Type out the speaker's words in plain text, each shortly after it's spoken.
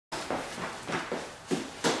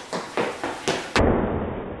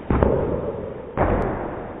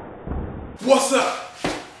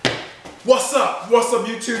What's up,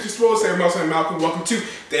 YouTube? Just want to say MuscleManMalcolm. Welcome to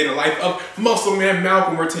Day in the Life of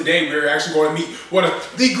MuscleManMalcolm, where today we're actually going to meet one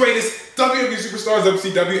of the greatest WWE superstars,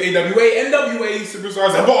 WCW, AWA, NWA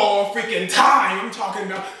superstars of all freaking time. I'm talking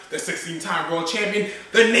about the 16-time world champion,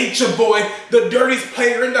 the nature boy, the dirtiest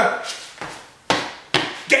player in the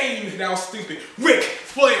game. That was stupid. Ric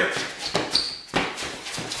Flair.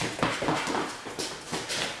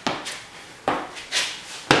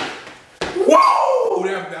 Whoa!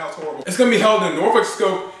 That was horrible. It's gonna be held in Norfolk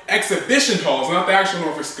Scope exhibition halls, not the actual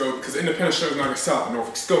Norfolk Scope, because independent shows are not gonna sell at the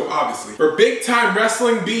Norfolk Scope, obviously. For big time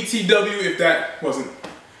wrestling, BTW, if that wasn't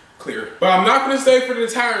clear. But I'm not gonna stay for the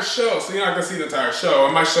entire show, so you're not gonna see the entire show.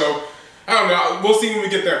 I might show, I don't know, we'll see when we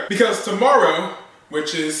get there. Because tomorrow,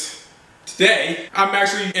 which is today, I'm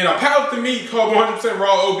actually in a powerlifting meet called 100%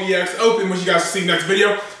 Raw OBX Open, which you guys will see next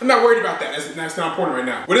video. I'm not worried about that. That's not important right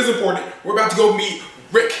now. What is important, we're about to go meet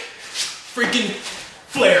Ric freaking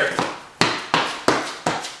Flair.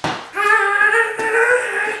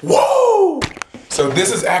 Whoa! So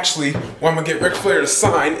this is actually what I'm gonna get Ric Flair to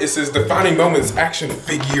sign. It's his Defining Moments action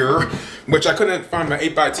figure, which I couldn't find my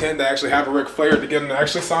 8x10 to actually have a Ric Flair to get him to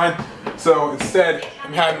actually sign. So instead,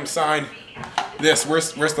 I'm having him sign this.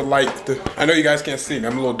 Where's the light? I know you guys can't see me.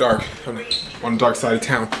 I'm a little dark. I'm on the dark side of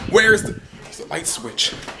town. Where's the light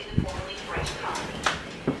switch?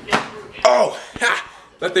 Oh, ha!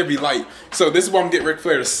 Let there be light. So this is what I'm getting Ric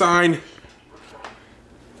Flair to sign.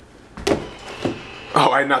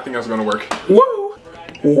 Oh, I did not think that was gonna work. Woo!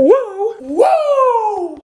 Woo!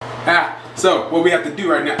 Woo! Ah, so what we have to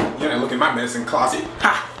do right now, you're gonna look in my medicine closet.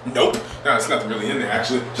 Ha! Nope. No, there's nothing really in there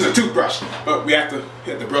actually. Just a toothbrush. But we have to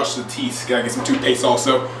brush the teeth. Gotta get some toothpaste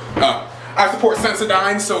also. I support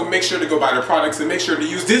Sensodyne, so make sure to go buy their products and make sure to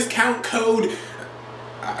use discount code.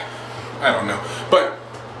 I don't know. But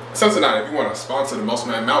Sensodyne, if you want to sponsor the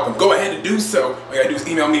MuscleManMalcolm, go ahead and do so. All you gotta do is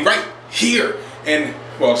email me right here. And,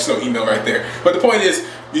 well, just no email right there. But the point is,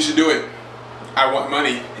 you should do it. I want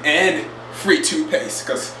money and free toothpaste,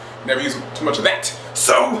 because I never use too much of that.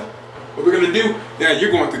 So, what we're gonna do, yeah,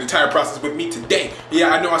 you're going through the entire process with me today. Yeah,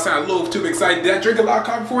 I know I sound a little too excited. Did I drink a lot of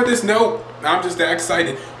coffee before this? No, I'm just that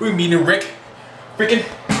excited. We're meeting Ric freaking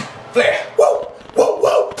Flair. Whoa, whoa,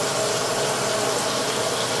 whoa.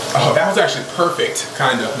 Oh, that was actually perfect.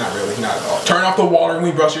 Kind of, not really, not at all. Turn off the water when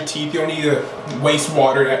we brush your teeth. You don't need to waste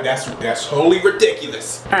water. That's totally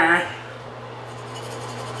ridiculous.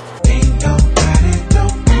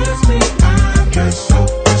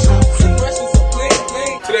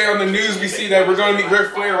 Today on the news, we see that we're going to meet Ric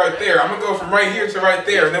Flair right there. I'm going to go from right here to right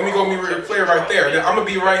there. And then we go meet Ric Flair right there. Then I'm going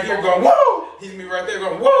to be right here going, whoa! He's going to be right there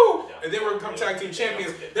going, whoa! And then we're going to become tag team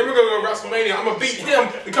champions. Then we're going to go to WrestleMania. I'm going to beat him,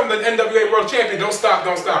 become the NWA world champion. Don't stop,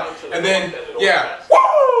 don't stop. And then, yeah.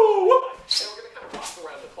 Whoa! Whoa!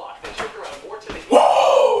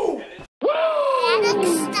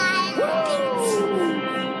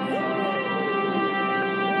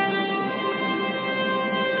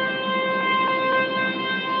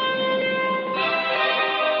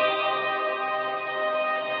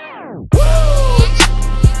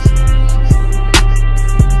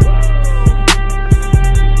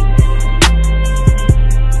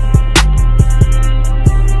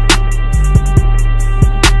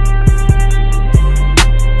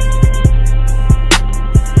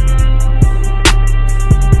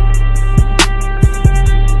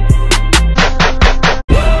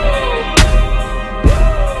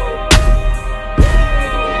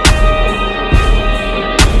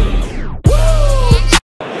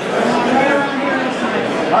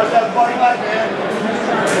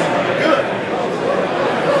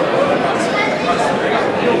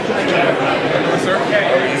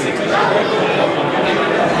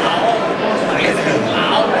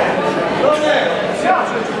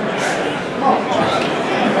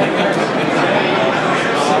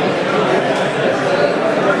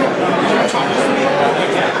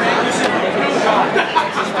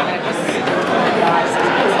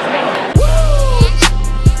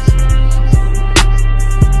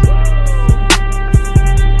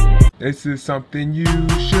 This is something you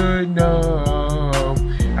should know.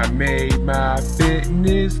 I made my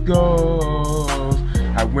fitness goals.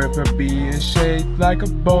 I went from being shaped like a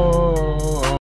bowl